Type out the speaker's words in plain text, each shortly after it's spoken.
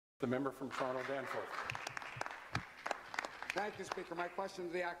The member from Toronto Danforth. Thank you, Speaker. My question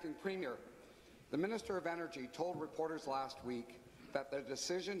to the Acting Premier. The Minister of Energy told reporters last week that the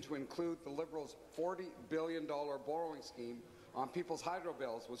decision to include the Liberals' $40 billion borrowing scheme on people's hydro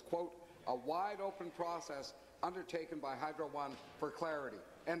bills was, quote, a wide-open process undertaken by Hydro One for clarity,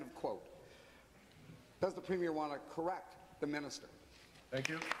 end of quote. Does the Premier want to correct the Minister? Thank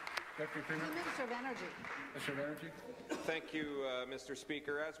you. Deputy Premier. The Minister of Energy. Minister of Energy. Thank you, Mr.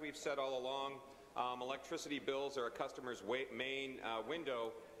 Speaker. As we've said all along, electricity bills are a customer's main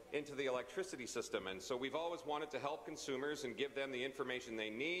window into the electricity system, and so we've always wanted to help consumers and give them the information they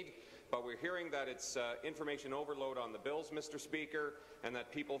need, but we're hearing that it's information overload on the bills, Mr. Speaker, and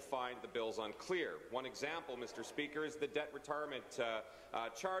that people find the bills unclear. One example, Mr. Speaker, is the debt retirement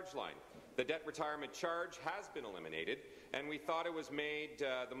charge line. The debt retirement charge has been eliminated, and we thought it was made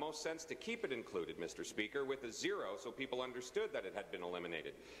the most sense to keep it included, Mr. Speaker, with a zero so people understood that it had been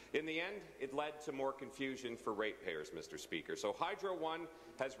eliminated. In the end, it led to more confusion for ratepayers, Mr. Speaker. So Hydro One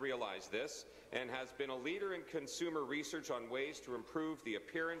has realized this and has been a leader in consumer research on ways to improve the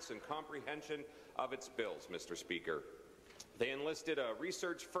appearance and comprehension of its bills, Mr. Speaker. They enlisted a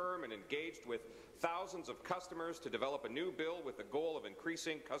research firm and engaged with thousands of customers to develop a new bill with the goal of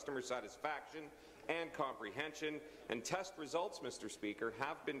increasing customer satisfaction and comprehension, and test results, Mr. Speaker,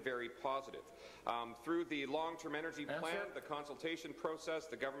 have been very positive. Through the long-term energy plan, the consultation process,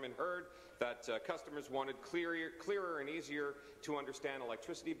 the government heard that customers wanted clearer and easier to understand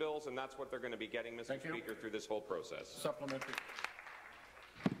electricity bills, and that's what they're going to be getting, Mr. Speaker, through this whole process. Supplementary.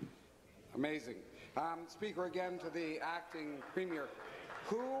 Amazing. Speaker, again to the Acting Premier.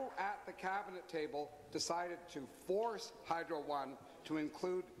 Who at the Cabinet table decided to force Hydro One to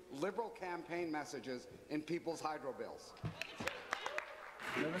include Liberal campaign messages in people's hydro bills?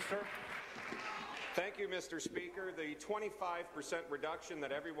 Minister. Thank you, Mr. Speaker. The 25% reduction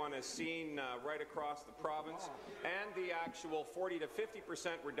that everyone has seen right across the province, and the actual 40 to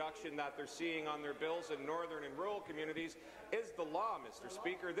 50% reduction that they're seeing on their bills in northern and rural communities is the law, Mr.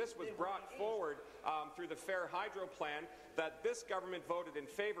 Speaker. This was brought forward through the Fair Hydro Plan that this government voted in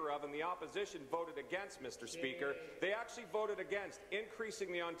favour of and the opposition voted against, Mr. Speaker. They actually voted against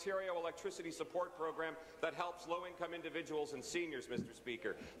increasing the Ontario Electricity Support Program that helps low-income individuals and seniors, Mr.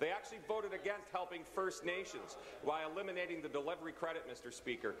 Speaker. They actually voted against helping First Nations while eliminating the delivery credit, Mr.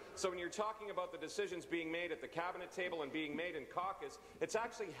 Speaker. So when you're talking about the decisions being made at the Cabinet table and being made in caucus, it's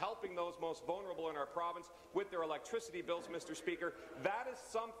actually helping those most vulnerable in our province with their electricity bills, Mr. Speaker. That is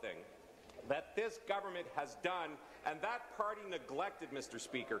something that this government has done, and that party neglected, Mr.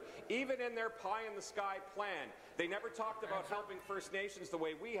 Speaker. Even in their pie-in-the-sky plan, they never talked about helping First Nations the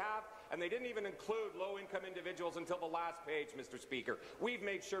way we have, and they didn't even include low-income individuals until the last page, Mr. Speaker. We've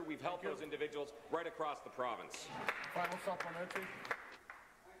made sure we've helped those individuals right across the province. Final supplementary.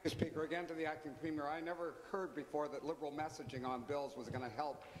 Speaker, again to the Acting Premier. I never heard before that Liberal messaging on bills was going to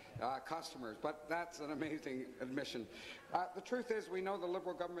help customers, but that's an amazing admission. The truth is, we know the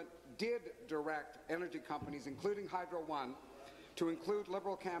Liberal government did direct energy companies, including Hydro One, to include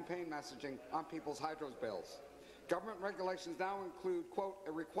Liberal campaign messaging on people's hydro bills. Government regulations now include, quote,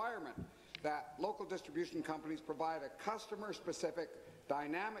 a requirement that local distribution companies provide a customer-specific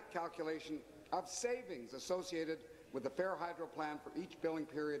dynamic calculation of savings associated with the Fair Hydro Plan for each billing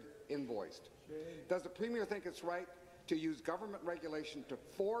period invoiced. Does the Premier think it's right to use government regulation to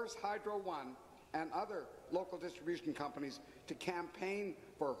force Hydro One and other local distribution companies to campaign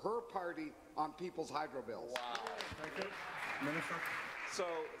for her party on people's hydro bills? Wow. Thank you. Minister. So,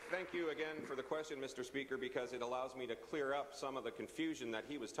 thank you again for the question, Mr. Speaker, because it allows me to clear up some of the confusion that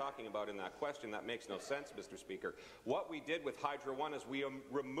he was talking about in that question. That makes no sense, Mr. Speaker. What we did with Hydro One is we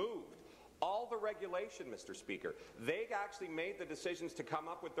removed all the regulation, Mr. Speaker. They actually made the decisions to come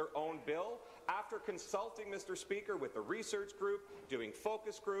up with their own bill after consulting, Mr. Speaker, with the research group, doing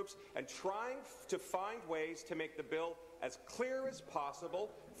focus groups, and trying to find ways to make the bill as clear as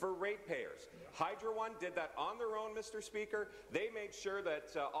possible for ratepayers. Hydro One did that on their own, Mr. Speaker. They made sure that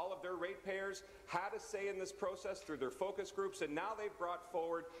all of their ratepayers had a say in this process through their focus groups, and now they've brought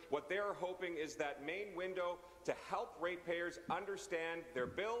forward what they're hoping is that main window to help ratepayers understand their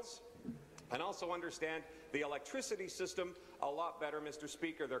bills and also understand the electricity system a lot better, Mr.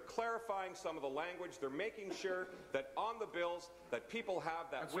 Speaker. They're clarifying some of the language. They're making sure that on the bills that people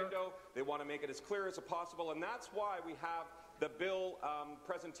have that window. They want to make it as clear as possible, and that's why we have the bill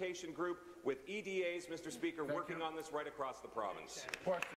presentation group with EDAs, Mr. Speaker, working on this right across the province.